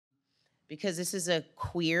because this is a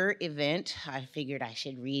queer event, I figured I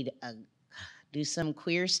should do some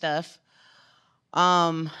queer stuff.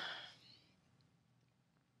 Um,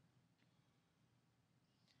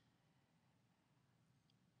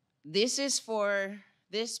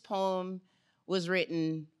 this poem was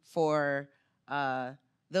written for uh,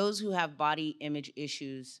 those who have body image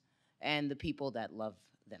issues and the people that love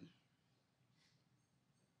them.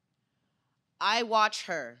 I watch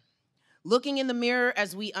her, looking in the mirror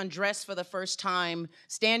as we undress for the first time,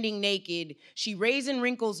 standing naked. She raisin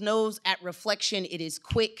wrinkles nose at reflection. It is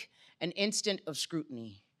quick, an instant of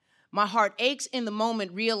scrutiny. My heart aches in the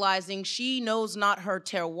moment, realizing she knows not her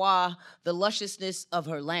terroir, the lusciousness of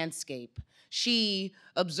her landscape. She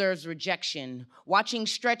observes rejection, watching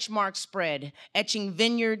stretch marks spread, etching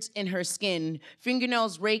vineyards in her skin,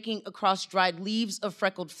 fingernails raking across dried leaves of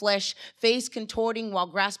freckled flesh, face contorting while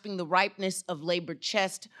grasping the ripeness of labored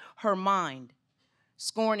chest, her mind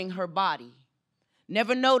scorning her body,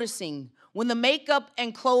 never noticing when the makeup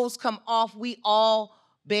and clothes come off, we all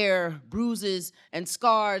bear bruises and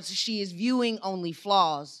scars. She is viewing only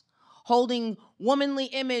flaws, holding womanly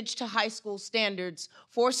image to high school standards,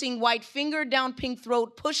 forcing white finger down pink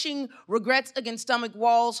throat, pushing regrets against stomach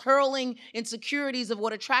walls, hurling insecurities of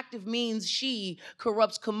what attractive means. She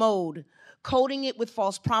corrupts commode, coating it with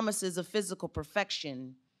false promises of physical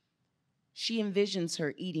perfection. She envisions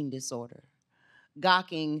her eating disorder,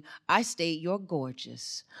 gawking, I state you're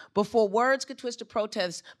gorgeous. Before words could twist to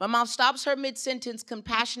protest, my mouth stops her mid-sentence,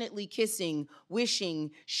 compassionately kissing,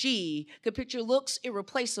 wishing she could picture looks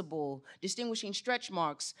irreplaceable, distinguishing stretch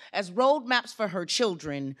marks as roadmaps for her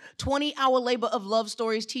children, 20-hour labor of love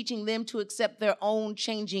stories teaching them to accept their own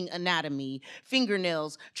changing anatomy,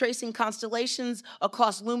 fingernails tracing constellations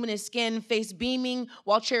across luminous skin, face beaming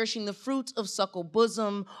while cherishing the fruits of supple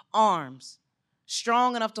bosom, arms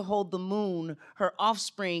strong enough to hold the moon, her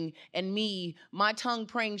offspring, and me, my tongue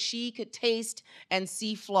praying she could taste and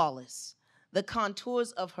see flawless. The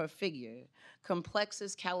contours of her figure, complex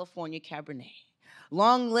as California Cabernet.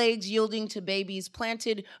 Long legs yielding to babies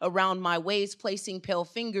planted around my waist, placing pale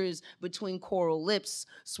fingers between coral lips,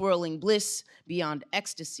 swirling bliss beyond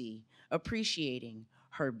ecstasy, appreciating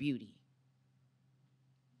her beauty.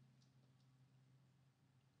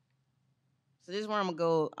 So this is where I'm gonna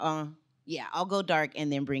go. Yeah, I'll go dark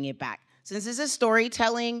and then bring it back. Since this is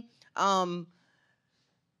storytelling,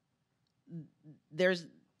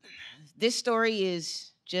 this story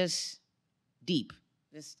is just deep.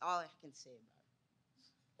 That's all I can say about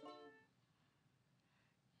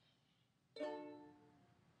it.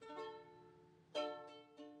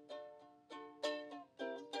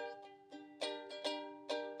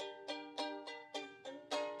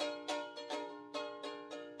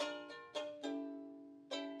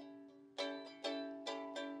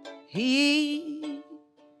 He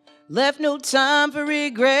left no time for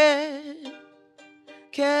regret,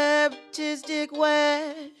 kept his dick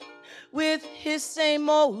wet with his same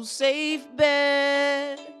old safe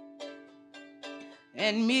bet.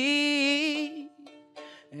 And me,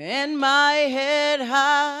 and my head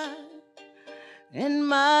high, and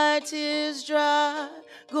my tears dry,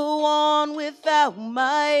 go on without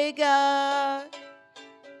my God.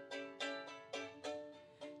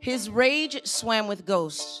 His rage swam with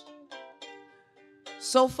ghosts,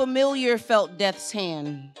 so familiar felt death's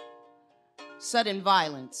hand, sudden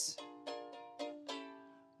violence.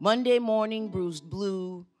 Monday morning bruised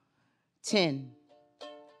blue, 10.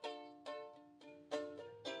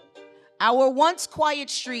 Our once quiet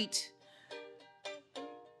street,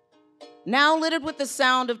 now littered with the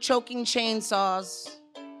sound of choking chainsaws,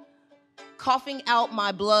 coughing out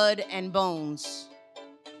my blood and bones.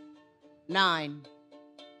 9.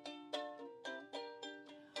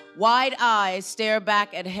 Wide eyes stare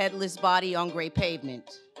back at headless body on gray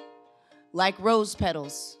pavement, like rose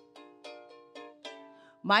petals.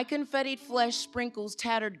 My confettied flesh sprinkles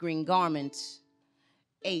tattered green garments.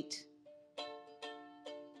 8.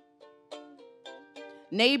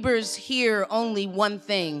 Neighbors hear only one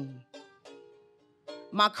thing.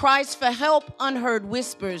 My cries for help, unheard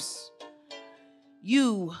whispers.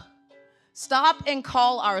 You, stop and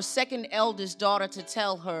call our second eldest daughter to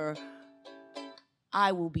tell her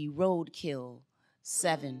I will be roadkill.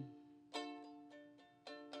 7.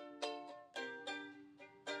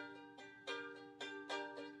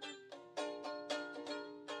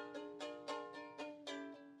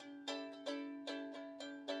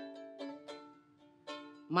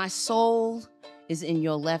 My soul is in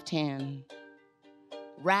your left hand,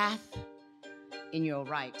 wrath in your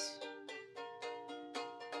right.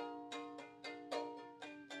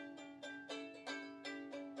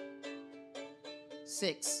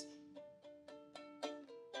 6.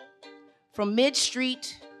 From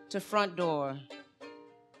mid-street to front door.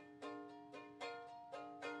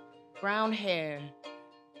 Brown hair,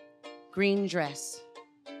 green dress,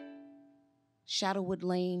 Shadowwood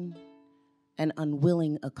Lane, an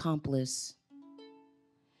unwilling accomplice.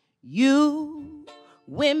 You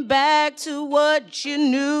went back to what you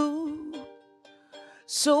knew,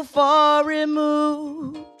 so far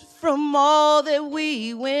removed from all that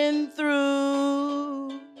we went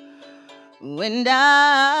through. When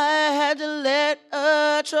I had to let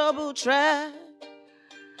a trouble trap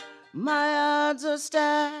my odds are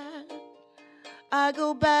stacked, I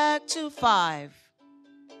go back to 5.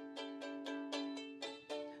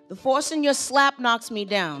 The force in your slap knocks me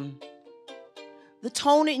down. The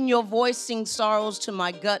tone in your voice sings sorrows to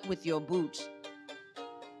my gut with your boot.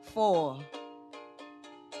 4.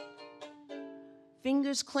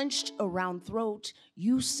 Fingers clenched around throat,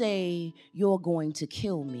 you say you're going to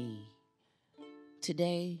kill me.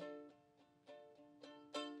 Today,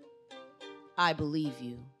 I believe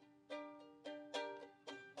you.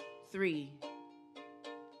 3.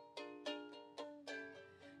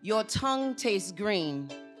 Your tongue tastes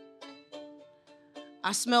green.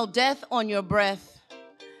 I smell death on your breath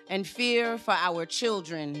and fear for our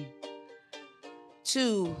children.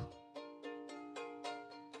 2.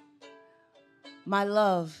 My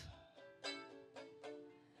love.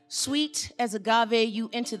 Sweet as agave,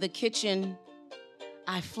 you enter the kitchen.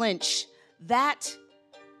 I flinch. That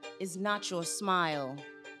is not your smile.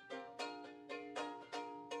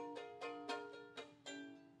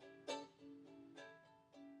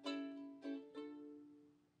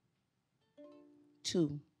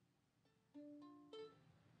 2.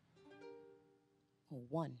 Or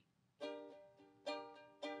 1.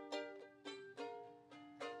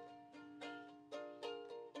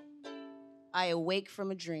 I awake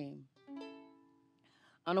from a dream,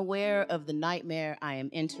 unaware of the nightmare I am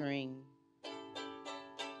entering.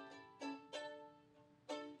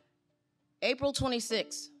 April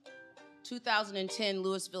 26, 2010,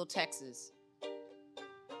 Louisville, Texas.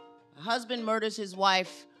 A husband murders his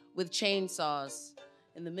wife with chainsaws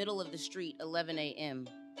in the middle of the street, 11 a.m.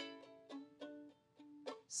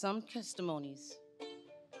 Some testimonies.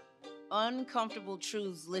 Uncomfortable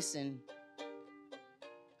truths, listen.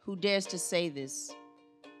 Who dares to say this?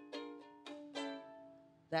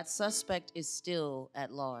 That suspect is still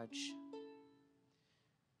at large.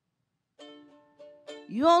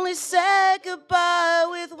 You only said goodbye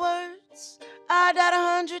with words. I died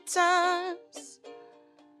 100 times.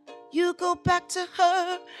 You go back to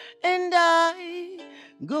her and I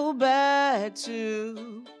go back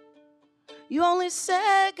to. You only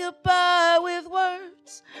said goodbye with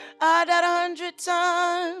words. I died 100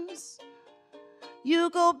 times.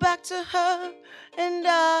 You go back to her and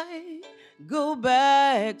I go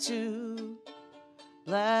back to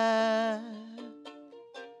black,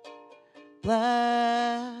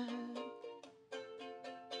 black.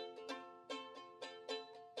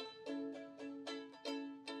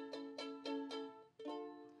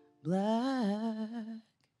 Black.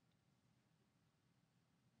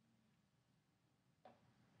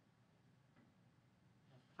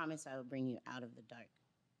 I promise I will bring you out of the dark.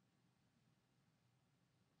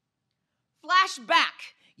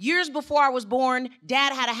 Flashback. Years before I was born,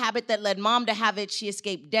 Dad had a habit that led Mom to have it. She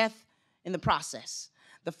escaped death in the process.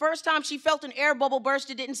 The first time she felt an air bubble burst,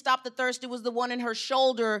 it didn't stop the thirst. It was the one in her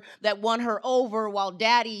shoulder that won her over while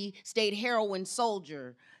Daddy stayed heroin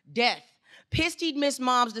soldier. Death. Pissed he'd missed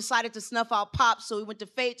Moms, decided to snuff out Pops, so he went to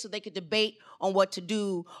Fate so they could debate on what to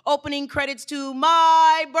do. Opening credits to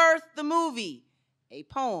My Birth, the movie. A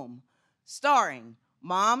poem starring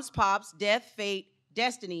Moms, Pops, Death, Fate,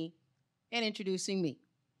 Destiny, and introducing me.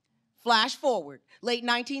 Flash forward, late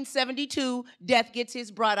 1972, Death gets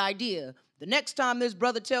his bright idea. The next time this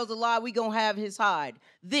brother tells a lie, we gonna have his hide.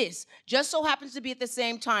 This just so happens to be at the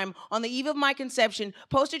same time, on the eve of my conception,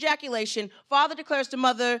 post-ejaculation, father declares to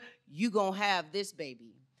mother, you gonna have this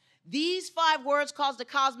baby. These 5 words caused a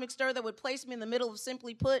cosmic stir that would place me in the middle of,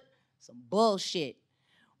 simply put, some bullshit.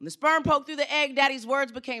 When the sperm poked through the egg, Daddy's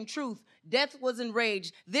words became truth. Death was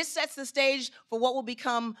enraged. This sets the stage for what will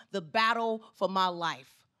become the battle for my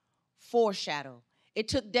life. Foreshadow. It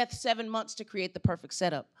took Death 7 months to create the perfect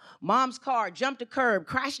setup. Mom's car jumped a curb,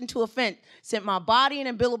 crashed into a fence, sent my body and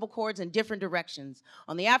umbilical cords in different directions.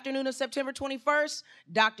 On the afternoon of September 21st,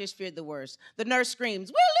 doctors feared the worst. The nurse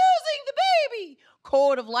screams, "We're losing the baby!"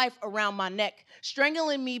 Cord of life around my neck,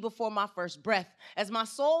 strangling me before my first breath. As my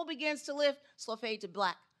soul begins to lift, slow fade to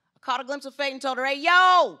black. I caught a glimpse of Fate and told her, "Hey,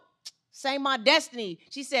 yo, this ain't my destiny."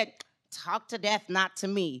 She said, Talk to death, not to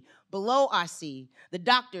me. Below, I see the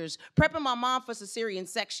doctors prepping my mom for cesarean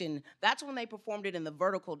section. That's when they performed it in the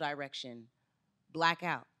vertical direction.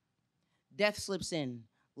 Blackout. Death slips in.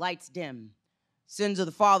 Lights dim. Sins of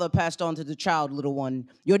the father passed on to the child, little one.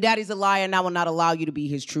 Your daddy's a liar, and I will not allow you to be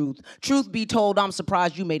his truth. Truth be told, I'm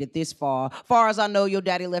surprised you made it this far. Far as I know, your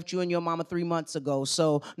daddy left you and your mama 3 months ago,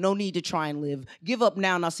 so no need to try and live. Give up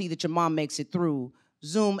now, and I'll see that your mom makes it through.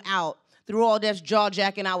 Zoom out. Through all Death's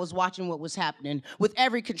jaw-jacking, I was watching what was happening. With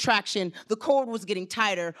every contraction, the cord was getting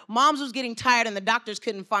tighter. Mom's was getting tired, and the doctors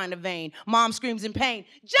couldn't find a vein. Mom screams in pain,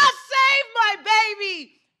 just save my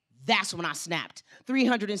baby! That's when I snapped.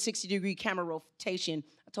 360-degree camera rotation.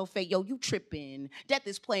 I told Faye, yo, you tripping. Death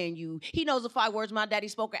is playing you. He knows the 5 words my daddy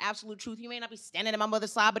spoke are absolute truth. He may not be standing at my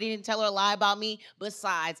mother's side, but he didn't tell her a lie about me.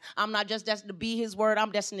 Besides, I'm not just destined to be his word,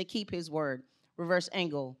 I'm destined to keep his word. Reverse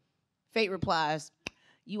angle. Fate replies,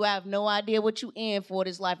 you have no idea what you in for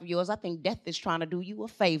this life of yours. I think death is trying to do you a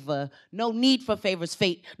favor. No need for favors,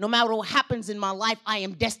 fate. No matter what happens in my life, I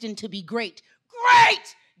am destined to be great.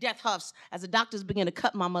 Great! Death huffs as the doctors begin to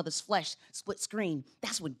cut my mother's flesh. Split screen.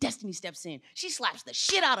 That's when destiny steps in. She slaps the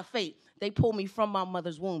shit out of fate. They pull me from my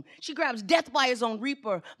mother's womb. She grabs death by his own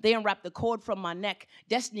reaper. They unwrap the cord from my neck.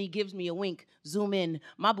 Destiny gives me a wink. Zoom in.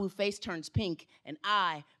 My blue face turns pink, and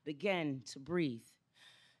I begin to breathe.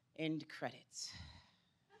 End credits.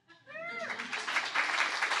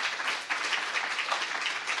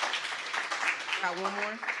 Got one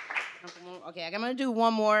more? Okay, I'm gonna do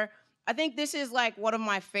one more. I think this is like one of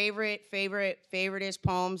my favoriteest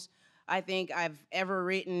poems I think I've ever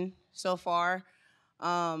written so far,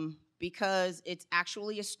 because it's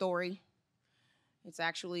actually a story. It's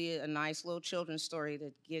actually a nice little children's story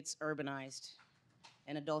that gets urbanized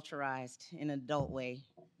and adulterized in an adult way.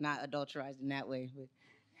 Not adulterized in that way, but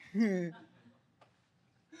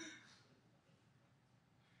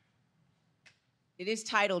it is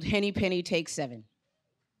titled Henny Penny Takes 7.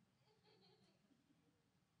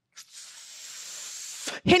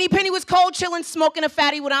 Henny Penny was cold, chilling, smoking a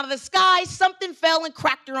fatty when out of the sky, something fell and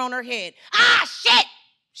cracked her on her head. Ah, shit,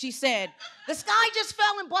 she said. The sky just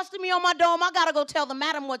fell and busted me on my dome. I gotta go tell the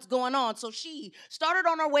madam what's going on. So she started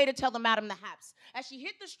on her way to tell the madam the haps. As she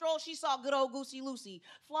hit the stroll, she saw good old Goosey Lucy.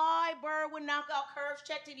 Fly, bird with knockout curves,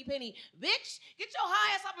 check Henny Penny. Bitch, get your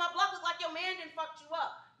high ass off my block, look like your man done fucked you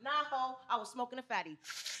up. Nah, ho, I was smoking a fatty.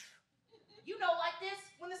 You know, like this,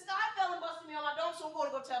 when the sky fell and busted me on my dome, so I'm going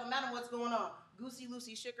to go tell the madam what's going on. Goosey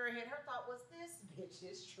Lucy shook her head. Her thought was, this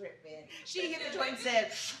bitch is tripping. She hit the joint and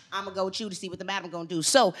said, I'm going to go with you to see what the madam going to do.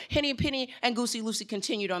 So Henny Penny and Goosey Lucy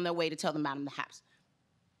continued on their way to tell the madam the haps.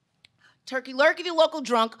 Turkey Lurkey, the local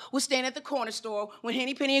drunk, was standing at the corner store when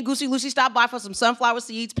Henny Penny and Goosey Lucy stopped by for some sunflower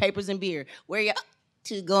seeds, papers, and beer. Where you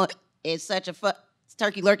two going? It's such a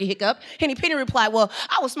Turkey Lurkey hiccup. Henny Penny replied, well,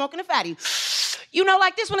 I was smoking a fatty. You know,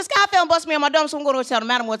 like this, when the sky fell and busted me on my dome, so I'm going to tell the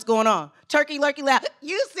madam what's going on. Turkey Lurkey laughed.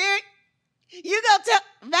 You serious? You gonna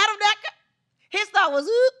tell madam that? His thought was,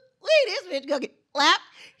 ooh, wait, this bitch gonna get slapped.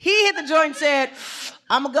 He hit the joint and said,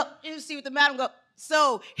 I'm gonna go see what the madam go.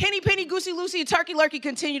 So Henny Penny, Goosey Lucy, and Turkey Lurkey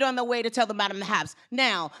continued on their way to tell the madam the haps.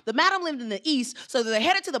 Now, the madam lived in the east, so they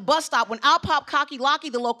headed to the bus stop when out popped Cocky Locky,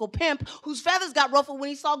 the local pimp, whose feathers got ruffled when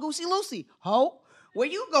he saw Goosey Lucy. Ho? Where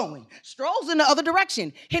you going? Strolls in the other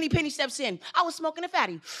direction. Henny Penny steps in. I was smoking a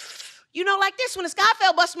fatty. You know, like this, when the sky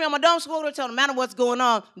fell, busted me on my dome, so I'm going to tell the madam what's going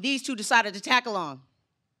on. These two decided to tack along.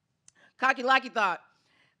 Cocky Locky thought,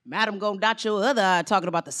 madam gonna dot your other eye talking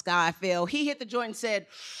about the sky fell. He hit the joint and said,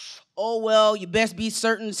 oh, well, you best be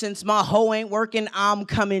certain since my hoe ain't working, I'm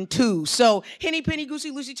coming too. So Henny Penny,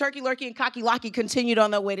 Goosey Lucy, Turkey Lurkey, and Cocky Locky continued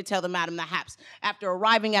on their way to tell the madam the haps. After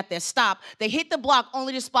arriving at their stop, they hit the block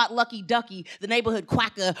only to spot Lucky Ducky, the neighborhood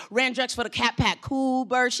quacker, ran drugs for the cat pack. Cool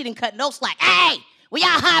bird, she didn't cut no slack. Hey, where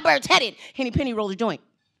y'all high birds headed? Henny Penny rolled a joint.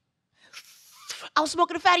 I was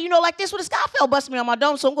smoking a fatty, you know, like this when the sky fell, busted me on my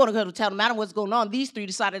dome, so I'm going to go to tell the madam what's going on. These three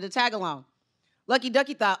decided to tag along. Lucky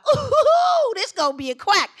Ducky thought, ooh, this gonna be a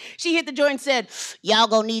quack. She hit the joint and said, y'all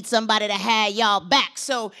gonna need somebody to have y'all back.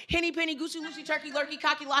 So Henny Penny, Goosey Lucy, Turkey Lurkey,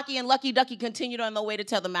 Cocky Locky, and Lucky Ducky continued on their way to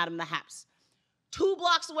tell the madam the haps. 2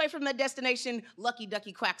 blocks away from their destination, Lucky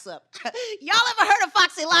Ducky quacks up. Y'all ever heard of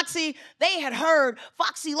Foxy Loxy? They had heard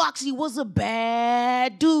Foxy Loxy was a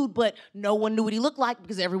bad dude, but no one knew what he looked like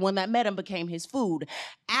because everyone that met him became his food.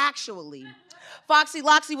 Actually, Foxy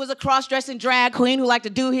Loxy was a cross-dressing drag queen who liked to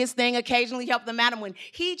do his thing, occasionally help the madam when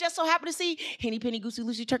he just so happened to see Henny Penny, Goosey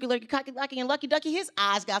Lucy, Turkey Lurkey, Cocky Locky, and Lucky Ducky. His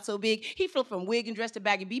eyes got so big, he flipped from wig and dressed to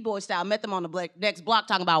baggy b-boy style, met them on the next block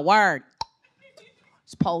talking about word.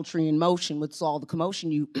 It's poultry in motion. What's all the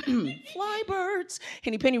commotion, you fly birds?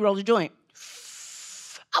 Henny Penny rolled a joint.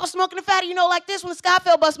 I was smoking a fatty, like this when the sky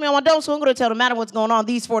fell busted me on my dome, so I'm going to tell the madam what's going on.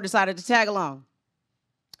 These 4 decided to tag along.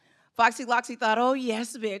 Foxy Loxy thought, oh,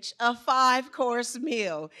 yes, bitch, a 5-course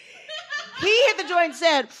meal. He hit the joint and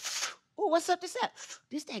said, oh, what's up this that?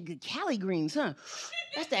 This that good Cali greens, huh?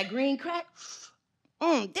 That's that green crack.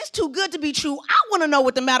 This too good to be true. I want to know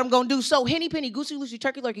what the madam gonna do. So Henny Penny, Goosey Lucy,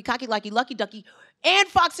 Turkey Lurkey, Cocky Likey, Lucky Ducky, and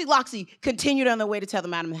Foxy Loxy continued on their way to tell the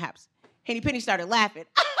madam the haps. Henny Penny started laughing.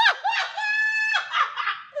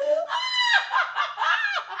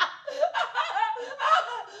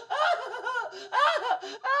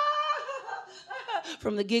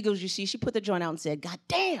 From the giggles, you see, she put the joint out and said, God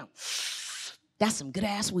damn, that's some good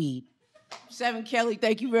ass weed. SevanKelee,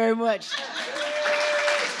 thank you very much.